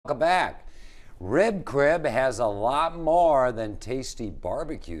Welcome back. Rib Crib has a lot more than tasty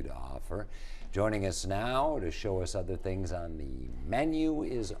barbecue to offer. Joining us now to show us other things on the menu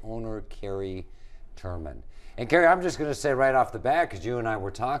is owner Carrie Turman. And Carrie, I'm just going to say right off the bat, because you and I were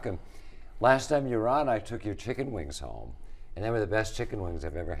talking, last time you were on, I took your chicken wings home. And they were the best chicken wings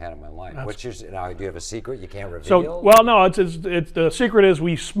I've ever had in my life. What's your? Now, do you have a secret you can't reveal? So, well, no. It's the secret is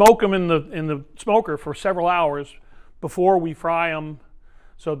we smoke them in the smoker for several hours before we fry them.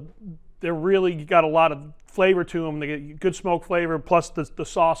 So they're really got a lot of flavor to them. They get good smoke flavor, plus the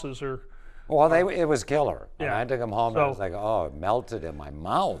sauces are. Well, it was killer. Yeah. And I took them home and I was like, oh, it melted in my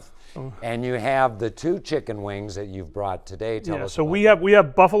mouth. And you have the 2 chicken wings that you've brought today. Tell us. So we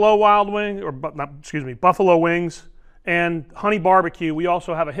have buffalo wild wing, or buffalo wings. And honey barbecue. We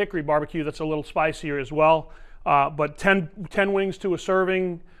also have a hickory barbecue that's a little spicier as well. But 10 wings to a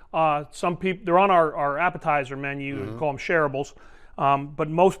serving. Some people, they're on our appetizer menu. We call them shareables. But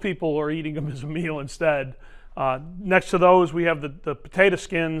most people are eating them as a meal instead. Next to those, we have the potato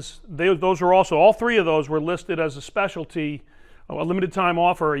skins. Those are also, all 3 of those were listed as a specialty, a limited time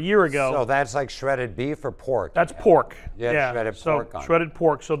offer a year ago. So that's like shredded beef or pork? That's pork. Yeah, shredded pork on shredded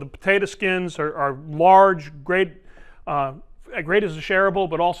pork. So the potato skins are large, great as a shareable,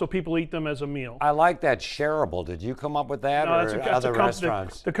 but also people eat them as a meal. I like that shareable. Did you come up with that, no, or other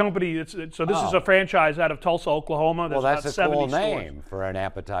restaurants? The company. So this is a franchise out of Tulsa, Oklahoma. Well, that's a cool name stores. for an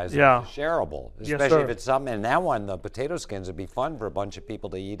appetizer. Yeah, shareable, yes, especially if it's something. And that one, the potato skins, would be fun for a bunch of people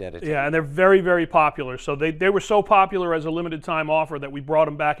to eat at a time. Yeah, and they're very, very popular. So they were so popular as a limited time offer that we brought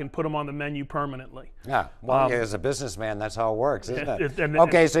them back and put them on the menu permanently. Yeah, well, as a businessman, that's how it works, isn't it?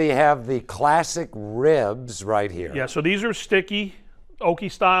 Okay, so you have the classic ribs right here. Yeah, so these are sticky,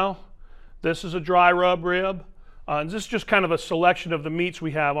 oaky style. This is a dry rub rib. And this is just kind of a selection of the meats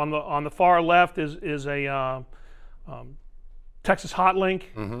we have. On the far left is a Texas Hot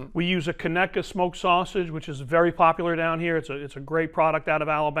Link. We use a Conecuh smoked sausage, which is very popular down here. It's a great product out of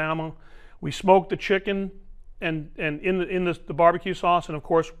Alabama. We smoke the chicken and in the barbecue sauce, and of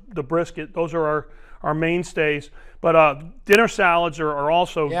course the brisket. Those are our mainstays. But dinner salads are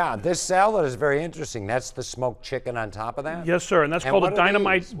also. Yeah, this salad is very interesting. That's the smoked chicken on top of that? Yes, sir. And that's called a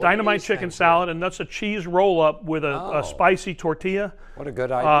dynamite chicken salad, and that's a cheese roll-up with a spicy tortilla. What a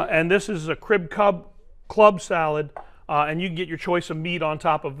good idea. And this is a crib club salad, and you can get your choice of meat on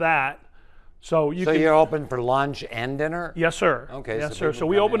top of that. So you're open for lunch and dinner? Yes, sir. Okay. Yes, sir. So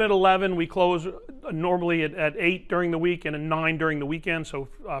we open at 11. We close normally at 8 during the week and at 9 during the weekend. So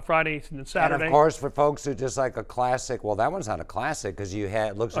Friday and Saturday. And of course, for folks who just like a classic, well, that one's not a classic because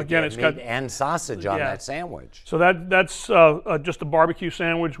it looks like you have meat and sausage on that sandwich. So that's just a barbecue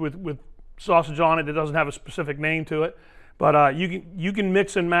sandwich with sausage on it. It doesn't have a specific name to it. But you can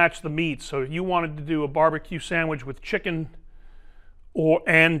mix and match the meats. So if you wanted to do a barbecue sandwich with chicken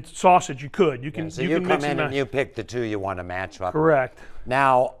and sausage, you could. You can. So you come in and you pick the 2 you want to match up. Correct.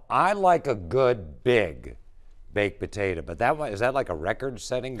 Now, I like a good big baked potato, but is that like a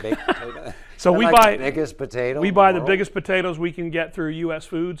record-setting baked potato? So we buy the biggest potato. We buy the biggest potatoes we can get through U.S.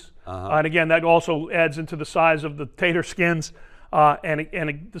 Foods, and again, that also adds into the size of the tater skins. And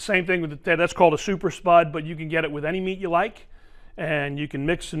the same thing with the potato. That's called a super spud, but you can get it with any meat you like. And you can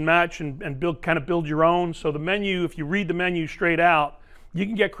mix and match and build your own. So the menu, if you read the menu straight out, you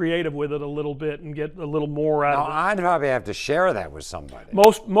can get creative with it a little bit and get a little more out of it. I'd probably have to share that with somebody.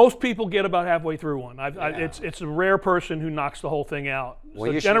 Most people get about halfway through one. It's a rare person who knocks the whole thing out. Well,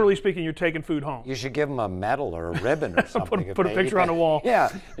 so generally speaking, you're taking food home. You should give them a medal or a ribbon or something. put a picture on the wall. Yeah,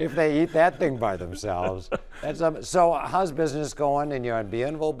 if they eat that thing by themselves. So how's business going? And you're on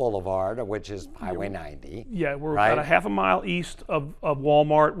Bienville Boulevard, which is Highway 90. Yeah, we're about a half a mile east of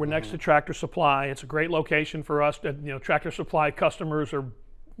Walmart. We're next to Tractor Supply. It's a great location for us. Tractor Supply customers are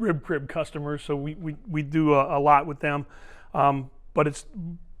Rib Crib customers, so we do a lot with them. But it's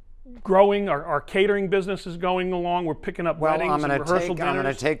growing. Our catering business is going along. We're picking up weddings and rehearsal dinners. I'm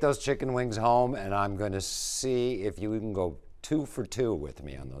going to take those chicken wings home, and I'm going to see if you can go 2 for 2 with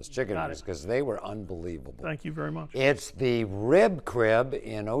me on those chicken wings, because they were unbelievable. Thank you very much. It's the Rib Crib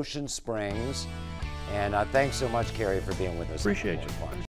in Ocean Springs, and thanks so much, Carrie, for being with us. Appreciate you.